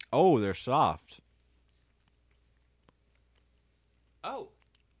 Oh, they're soft. Oh.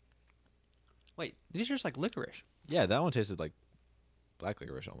 Wait, these are just like licorice. Yeah, that one tasted like black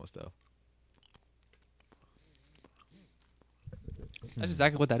licorice almost though. That's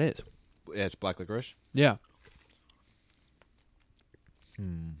exactly what that is. Yeah, it's black licorice. Yeah.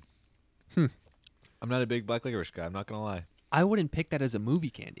 I'm not a big black licorice guy. I'm not gonna lie. I wouldn't pick that as a movie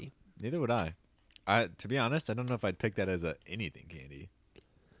candy. Neither would I. To be honest, I don't know if I'd pick that as a anything candy.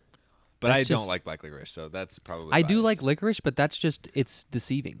 But That's I just- don't like black licorice, so that's probably. I do biased. like licorice, but that's just it's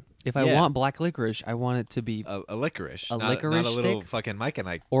deceiving. If I Yeah. want black licorice, I want it to be a licorice. A not, licorice not a little stick? fucking Mike and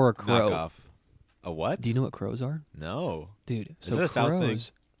Ike or a crow. knockoff. A what? Do you know what crows are? No. Dude, Is so it a South thing?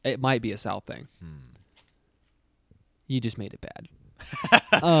 crows. It might be a South thing. Hmm. You just made it bad.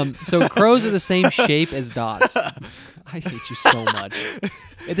 So crows are the same shape as dots. I hate you so much.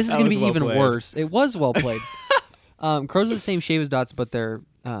 This is That going to was be well even played. worse. It was well played. Crows are the same shape as dots, but they're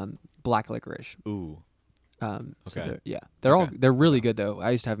black licorice. Ooh. So Okay. they're they're really good though. I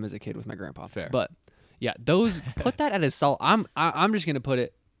used to have them as a kid with my grandpa. Fair. But yeah, those put that at a salt. I'm just gonna put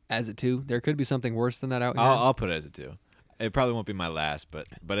it as a 2. There could be something worse than that out here. I'll put it as a 2. It probably won't be my last, but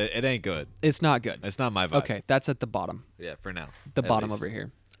it ain't good. It's not good. It's not my vibe. Okay, that's at the bottom. Yeah, for now. The at bottom least. over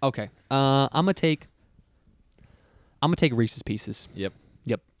here. Okay. I'm gonna take Reese's Pieces. Yep.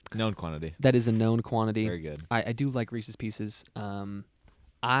 Yep. Known quantity. That is a known quantity. Very good. I do like Reese's Pieces.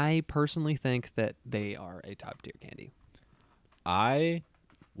 I personally think that they are a top tier candy. I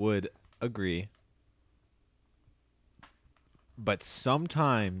would agree. But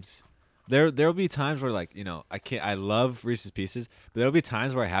sometimes there'll be times where I love Reese's Pieces, but there'll be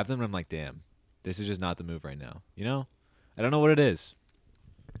times where I have them and I'm like, damn, this is just not the move right now. I don't know what it is.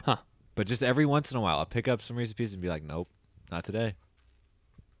 Huh. But just every once in a while, I'll pick up some Reese's Pieces and be like, nope, not today.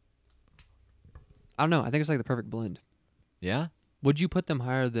 I don't know. I think it's like the perfect blend. Yeah? Would you put them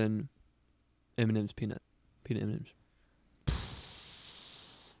higher than M&M's peanut M&M's?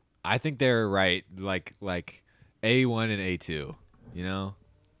 I think they're right, like A1 and A2, you know?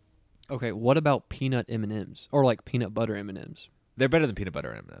 Okay, what about peanut M&Ms or like peanut butter M&Ms? They're better than peanut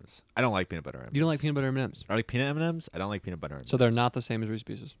butter M&Ms. I don't like peanut butter M&Ms. You don't like peanut butter M&Ms, I like peanut M&Ms. I don't like peanut butter M&Ms. so they're not the same as Reese's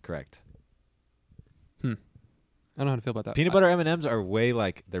Pieces. Correct. I don't know how to feel about that. Peanut butter M&Ms are way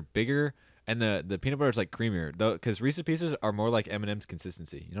like they're bigger, and the peanut butter is like creamier though, because Reese's Pieces are more like M&M's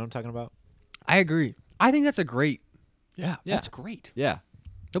consistency. You know what I'm talking about? I agree. I think that's a great. Yeah, Yeah. that's great. Yeah.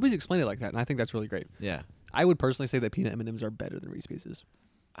 Nobody's explained it like that, and I think that's really great. Yeah. I would personally say that peanut M&Ms are better than Reese's Pieces.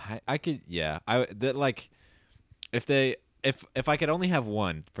 I could like if I could only have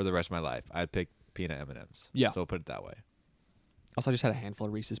one for the rest of my life, I'd pick peanut M&Ms. Yeah. So we'll put it that way. Also, I just had a handful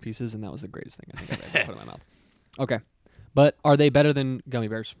of Reese's Pieces, and that was the greatest thing I think I've ever put in my mouth. Okay, but are they better than gummy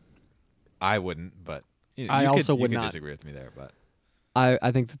bears? I wouldn't, but I also would you not. could disagree with me there, but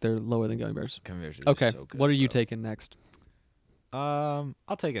I think that they're lower than gummy bears. gummy bears are Okay, so good, what are you bro. taking next? I'll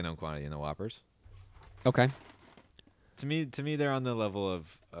take a known quantity in the Whoppers. Okay, To me, they're on the level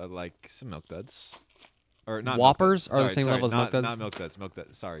of like some Milk Duds, or not. Whoppers Milk Duds. are the same level as not, Milk Duds? Not Milk Duds. Milk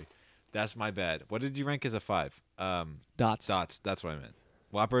Duds. Sorry, that's my bad. What did you rank as a 5? Dots. Dots. That's what I meant.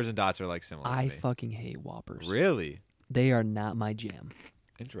 Whoppers and Dots are like similar. I to me. fucking hate Whoppers. Really They are not my jam.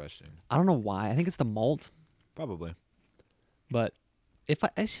 interesting. I don't know why. I think it's the malt, Probably. but it's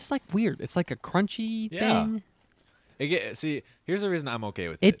just like weird. It's like a crunchy Yeah. thing. See, here's the reason I'm okay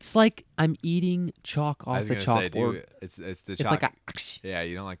with it. It's like I'm eating chalk I off was the gonna say, chalkboard. dude, it's the It's chalk. like a. Yeah,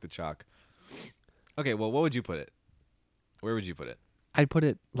 you don't like the chalk. Okay, well, what would you put it? Where would you put it? I'd put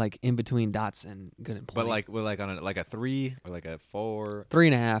it like in between Dots and Good and Plenty. But like on a 3 or like a 4,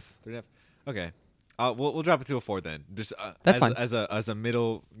 3.5. 3.5. Okay, we'll drop it to a 4 then. Just That's as, fine. as a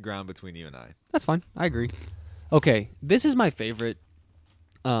middle ground between you and I. That's fine. I agree. Okay, this is my favorite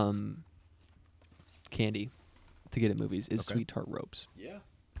candy to get at movies is Okay. Sweet Tart Ropes. Yeah.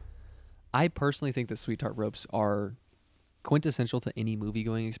 I personally think that Sweet Tart Ropes are quintessential to any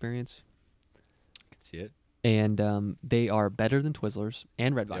movie-going experience, I can see it. and they are better than Twizzlers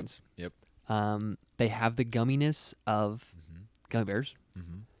and Red Vines. Yep. They have the gumminess of Mm-hmm. gummy bears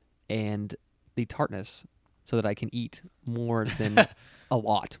Mm-hmm. and the tartness so that I can eat more than a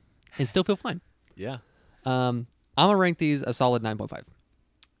lot and still feel fine. Yeah. I'm going to rank these a solid 9.5.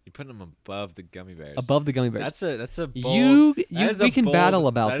 You put them above the gummy bears. Above the gummy bears. That's a bold. We can battle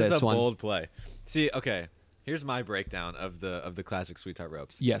about that is this a one. bold play. See, okay. Here's my breakdown of the classic Sweet Tart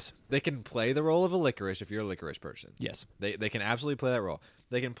Ropes. Yes. They can play the role of a licorice if you're a licorice person. Yes. They can absolutely play that role.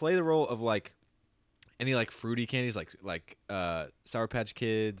 They can play the role of like any like fruity candies like Sour Patch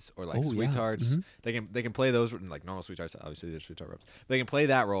Kids or like Oh, Sweet yeah. Tarts. Mhm. They can play those like normal Sweet Tarts. Obviously, they're Sweet Tart Ropes. They can play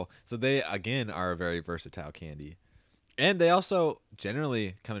that role. So they again are a very versatile candy, and they also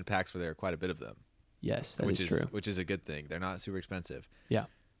generally come in packs where there are quite a bit of them. Yes, that which is true. Which is a good thing. They're not super expensive. Yeah.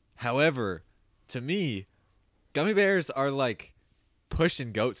 However, to me, gummy bears are like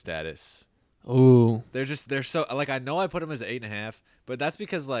pushing goat status. Ooh. They're so like I know I put them as 8.5, but that's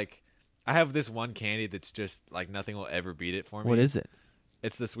because like I have this one candy that's just like nothing will ever beat it for me. What is it?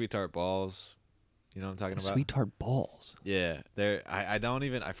 It's the Sweet Tart balls. You know what I'm talking about? Sweet Tart balls. Yeah, I don't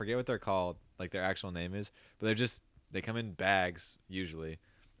even I forget what they're called, like their actual name is, but they come in bags usually,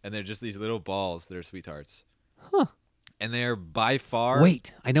 and they're just these little balls that are Sweet Tarts. Huh. And they're by far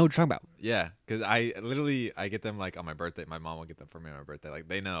Wait, I know what you're talking about. Yeah, because I get them like on my birthday. My mom will get them for me on my birthday. Like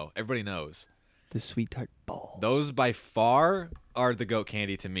they know, everybody knows. The Sweet Tart balls. Those by far are the goat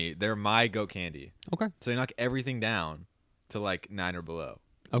candy to me. They're my goat candy. Okay. So they knock everything down to like 9 or below,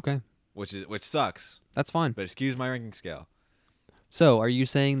 Okay. which sucks. That's fine. But it skews my ranking scale. So, are you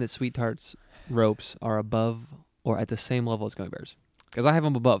saying that Sweet Tarts ropes are above or at the same level as gummy bears? Because I have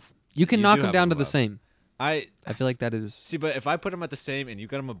them above. You can You knock do them have down them to the above. same. I I feel like that is see, but if I put them at the same and you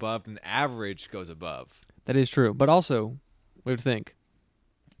got them above, then the average goes above. true. But also, we would think,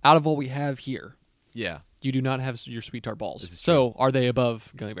 out of what we have here, Yeah. you do not have your Sweet Tart balls. This is So, are they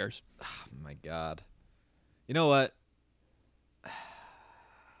above gummy bears? Oh my God. You know what?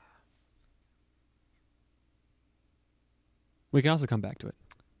 We can also come back to it.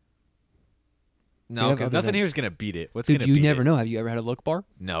 No, have because other nothing things. here is gonna beat it. What's Dude, gonna you beat never it? know. Have you ever had a Look Bar?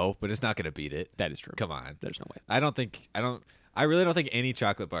 No, but it's not gonna beat it. That is true. Come on. There's no way. I really don't think any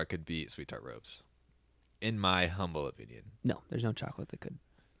chocolate bar could beat Sweet Tart Ropes, in my humble opinion. No, there's no chocolate that could.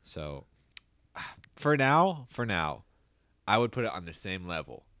 So, for now, I would put it on the same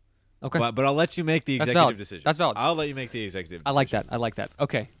level. Okay. But I'll let you make the That's executive valid. decision. That's valid. I'll let you make the executive decision. I like that.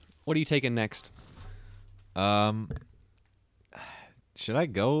 Okay. What are you taking next? Um, should I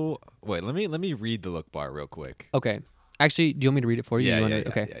go? Wait, let me read the look bar real quick. Okay. Actually, do you want me to read it for you? Yeah, You yeah, wanna yeah,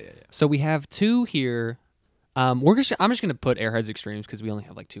 okay. yeah. So we have two here. I'm just gonna put Airheads Extremes because we only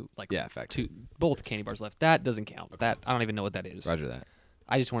have like two, Yeah, facts. both candy bars left. That doesn't count. That I don't even know what that is. Roger that.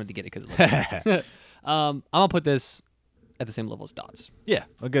 I just wanted to get it because it looks good. I'm gonna put this at the same level as Dots. Yeah,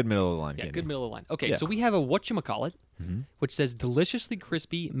 a good middle of the line Yeah, candy. good middle of the line. Okay, Yeah. so we have a whatchamacallit, which says deliciously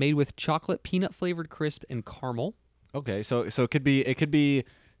crispy, made with chocolate, peanut flavored crisp, and caramel. Okay, so it could be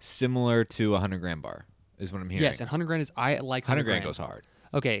similar to a 100-gram bar, is what I'm hearing. Yes, and 100 grand is I like 100 100-gram grand. goes hard.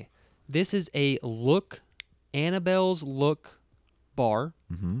 Okay, this is a Annabelle's Look bar.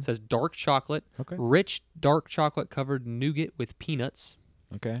 It says dark chocolate, Okay. rich dark chocolate covered nougat with peanuts.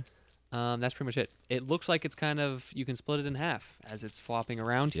 Okay. That's pretty much it. It looks like it's kind of, you can split it in half as it's flopping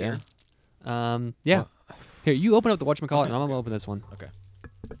around Yeah. here. Yeah. Here, you open up the whatchamacallit, and I'm going to open this one. Okay.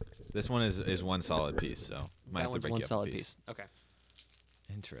 This one is one solid piece, so might That have to one's break one you up a solid piece. piece. Okay.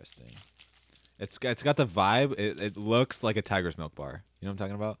 Interesting. It's got the vibe. It looks like a Tiger's Milk bar. You know what I'm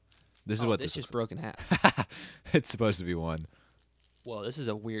talking about? This is what this this just looks broke in half. like. It's supposed to be one. Well, this is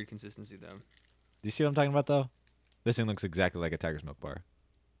a weird consistency, though. Do you see what I'm talking about, though? This thing looks exactly like a Tiger's Milk bar.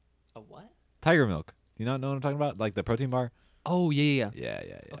 A what? Tiger Milk. Do you not know what I'm talking about? Like the protein bar? Oh, yeah. Yeah.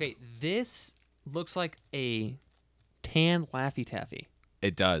 Okay, this looks like a tan Laffy Taffy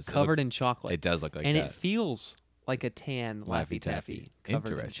It does. covered in chocolate. It does look like and that. it feels like a tan Laffy Taffy covered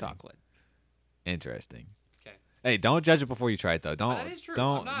in Interesting. chocolate. Interesting. Okay. Hey, don't judge it before you try it, though. Don't. That is true.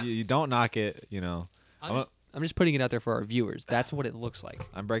 Don't. I'm not- You don't knock it. You know. I'm just putting it out there for our viewers. That's what it looks like.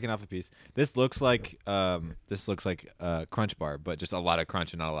 I'm breaking off a piece. This looks like a Crunch bar, but just a lot of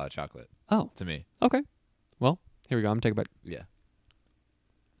crunch and not a lot of chocolate. Oh, To me. okay. Well, here we go. I'm going to take a bite. Yeah.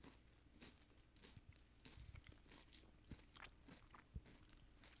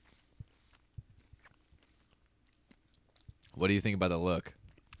 What do you think about the look?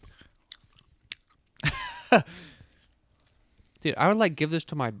 Dude, I would like give this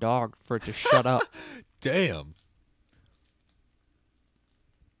to my dog for it to shut up. Damn.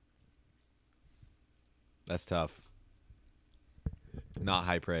 That's tough. Not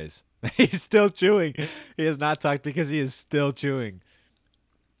high praise. He's still chewing. He has not talked because he is still chewing.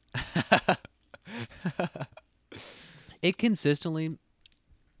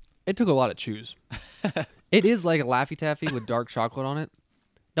 It took a lot of chews. It is like a Laffy Taffy with dark chocolate on it.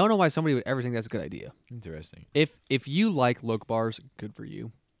 Don't know why somebody would ever think that's a good idea. Interesting. If you like Look bars, good for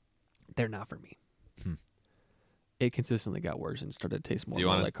you. They're not for me. It consistently got worse and started to taste more Do you and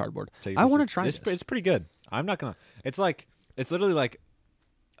more wanna like cardboard. Take I this. want to try It's this. It's pretty good. I'm not gonna. It's literally like,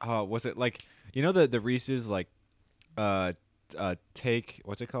 what's it like? You know the Reese's like, take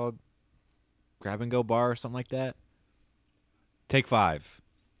what's it called? Grab and go bar or something like that. Take 5.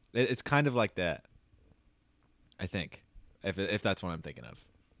 It's kind of like that. I think, if that's what I'm thinking of.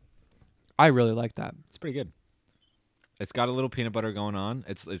 I really like that. It's pretty good. It's got a little peanut butter going on.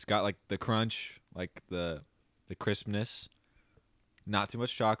 It's got like the crunch, like the crispness. Not too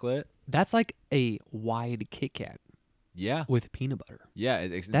much chocolate. That's like a wide Kit Kat Yeah. with peanut butter. Yeah.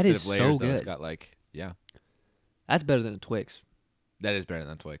 That Instead is of layers, so though, it's good. got like That's better than a Twix. that is better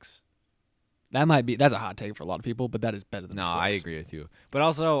than Twix. That's a hot take for a lot of people, but that is better than No, Twix. I agree with you. But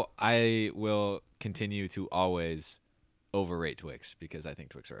also, I will continue to always overrate Twix because I think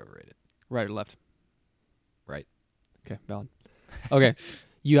Twix are overrated. Right or left? Right. Okay, valid. Okay,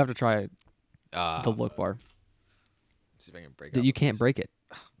 you have to try Uh, the Look bar. See if I can break. You can't break it.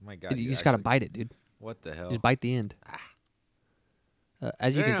 Oh my God! You just gotta bite it, dude. What the hell? Just bite the end.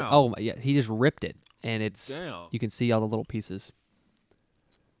 As you can see, Damn. oh yeah, he just ripped it, and it's Damn. you can see all the little pieces.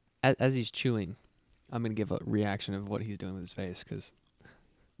 As he's chewing, I'm gonna give a reaction of what he's doing with his face because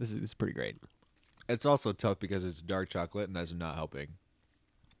this is pretty great. It's also tough because it's dark chocolate, and that's not helping.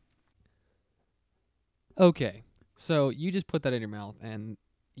 Okay, so you just put that in your mouth, and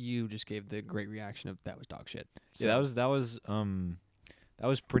you just gave the great reaction of that was dog shit. So, Yeah, that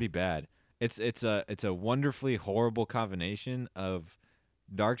was pretty bad. It's a wonderfully horrible combination of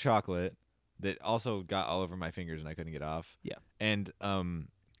dark chocolate that also got all over my fingers and I couldn't get off. Yeah. And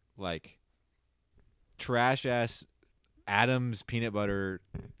like trash ass Adams peanut butter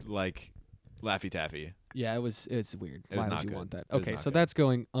like Laffy Taffy. yeah, it's weird. It was Why not would you good. want that? It was Okay, not so good. that's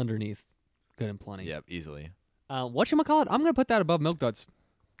going underneath good and plenty. Yep, easily. Whatchamacallit? I'm gonna put that above Milk Duds.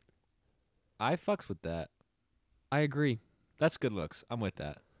 I fucks with that. I agree. That's good looks. I'm with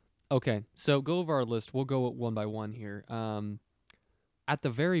that. Okay, so go over our list. We'll go one by one here. At the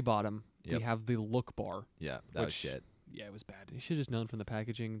very bottom, Yep. we have the Look bar. Yeah, that was Which- shit. Yeah, it was bad. You should have just known from the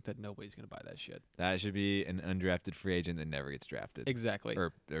packaging that nobody's gonna buy that shit. That should be an undrafted free agent that never gets drafted Exactly.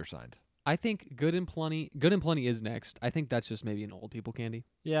 or signed. I think Good and Plenty. Good and Plenty is next. I think that's just maybe an old people candy.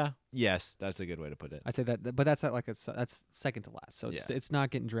 Yeah. Yes, that's a good way to put it. I'd say that, but that's that's second to last. So it's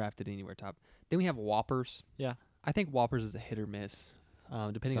not getting drafted anywhere top. Then we have Whoppers. Yeah. I think Whoppers is a hit or miss,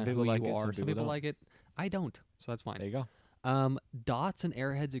 depending Some on people who like you it, are. some Some people people like it. I don't, so that's fine. There you go. Dots and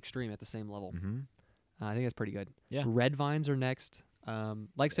Airheads Extreme at the same level. Mm-hmm. I think that's pretty good. Yeah. Red Vines are next.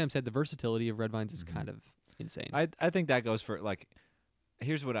 Like Sam said, the versatility of Red Vines is kind of insane. I think that goes for like.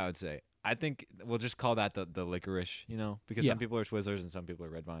 Here's what I would say. I think we'll just call that the licorice, because some people are Twizzlers and some people are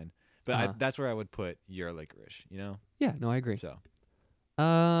Red Vine. But that's where I would put your licorice, Yeah, no, I agree. So,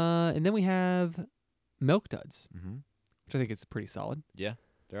 and then we have Milk Duds, which I think is pretty solid. Yeah,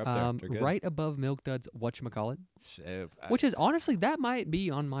 they're up there. They're good. Right above Milk Duds, whatchamacallit, So, which is honestly that might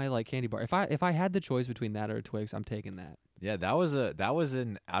be on my like candy bar. If I had the choice between that or a Twix, I'm taking that. Yeah, that was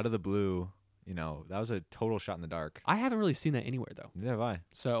an out of the blue. That was a total shot in the dark. I haven't really seen that anywhere though. Neither have I.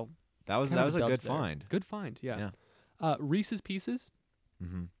 So that was a good find. Good find, yeah. Reese's Pieces.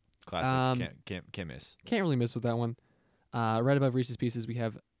 Mm-hmm. Classic. Can't miss. Can't really miss with that one. Right above Reese's Pieces, we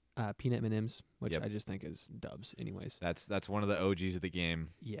have peanut M&Ms, which I just think is dubs. Anyways, that's one of the OGs of the game.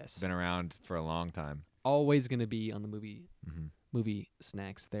 Yes, been around for a long time. Always gonna be on the movie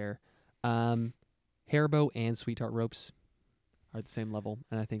snacks there. Haribo and Sweet Tart Ropes are at the same level,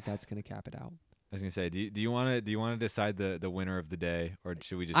 and I think that's gonna cap it out. I was gonna say, do you want to decide the winner of the day, or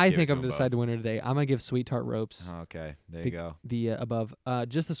should we just? I think I'm gonna decide the winner today. I'm gonna give Sweet Tart Ropes. Oh, okay, there you go. The above,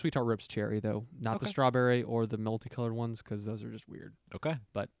 just the Sweet Tart Ropes cherry though, not the strawberry or the multicolored ones because those are just weird. Okay,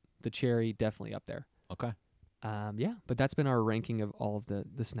 but the cherry definitely up there. Okay. Yeah, but that's been our ranking of all of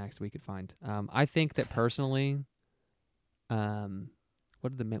the snacks we could find. I think that personally, what are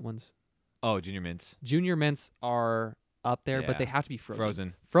the mint ones? Oh, Junior Mints. Junior Mints are up there, but they have to be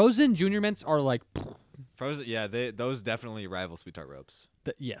frozen. Frozen Junior Mints are like frozen. Yeah, those definitely rival Sweet Tart Ropes.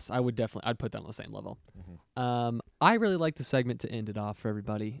 Yes, I'd put that on the same level. I really like the segment to end it off for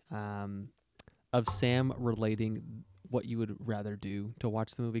everybody of Sam relating what you would rather do to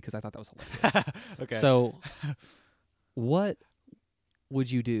watch the movie because I thought that was hilarious. Okay. So, what would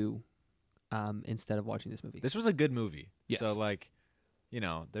you do instead of watching this movie? This was a good movie. Yes. So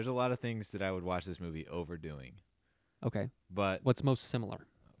there's a lot of things that I would watch this movie overdoing. Okay. But what's most similar?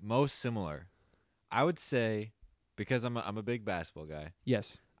 Most similar, I would say, because I'm a big basketball guy.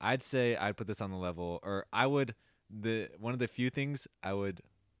 Yes. I'd say I'd put this on the level, or one of the few things I would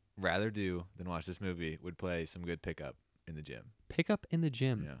rather do than watch this movie would play some good pickup in the gym. Pickup in the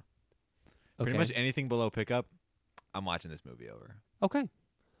gym. Yeah. Okay. Pretty much anything below pickup, I'm watching this movie over. Okay.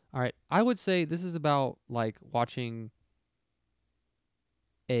 All right. I would say this is about like watching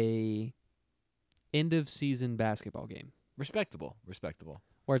a end of season basketball game. Respectable.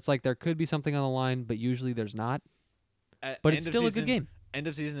 Where it's like there could be something on the line, but usually there's not. But it's still a good game. End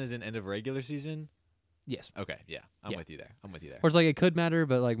of season is in end of regular season? Yes. Okay, yeah. I'm with you there. Or it's like it could matter,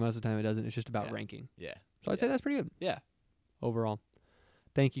 but like most of the time it doesn't. It's just about ranking. Yeah. So I'd say that's pretty good. Yeah. Overall.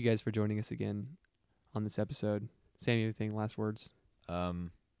 Thank you guys for joining us again on this episode. Sam, you have anything? Last words?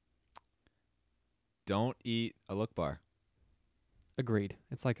 Don't eat a Look Bar. Agreed.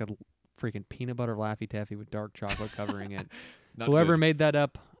 It's like a freaking peanut butter Laffy Taffy with dark chocolate covering it. Not Whoever good. made that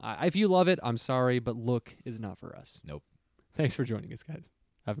up, if you love it, I'm sorry, but Look is not for us. Nope. Thanks for joining us, guys.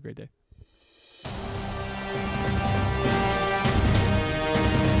 Have a great day.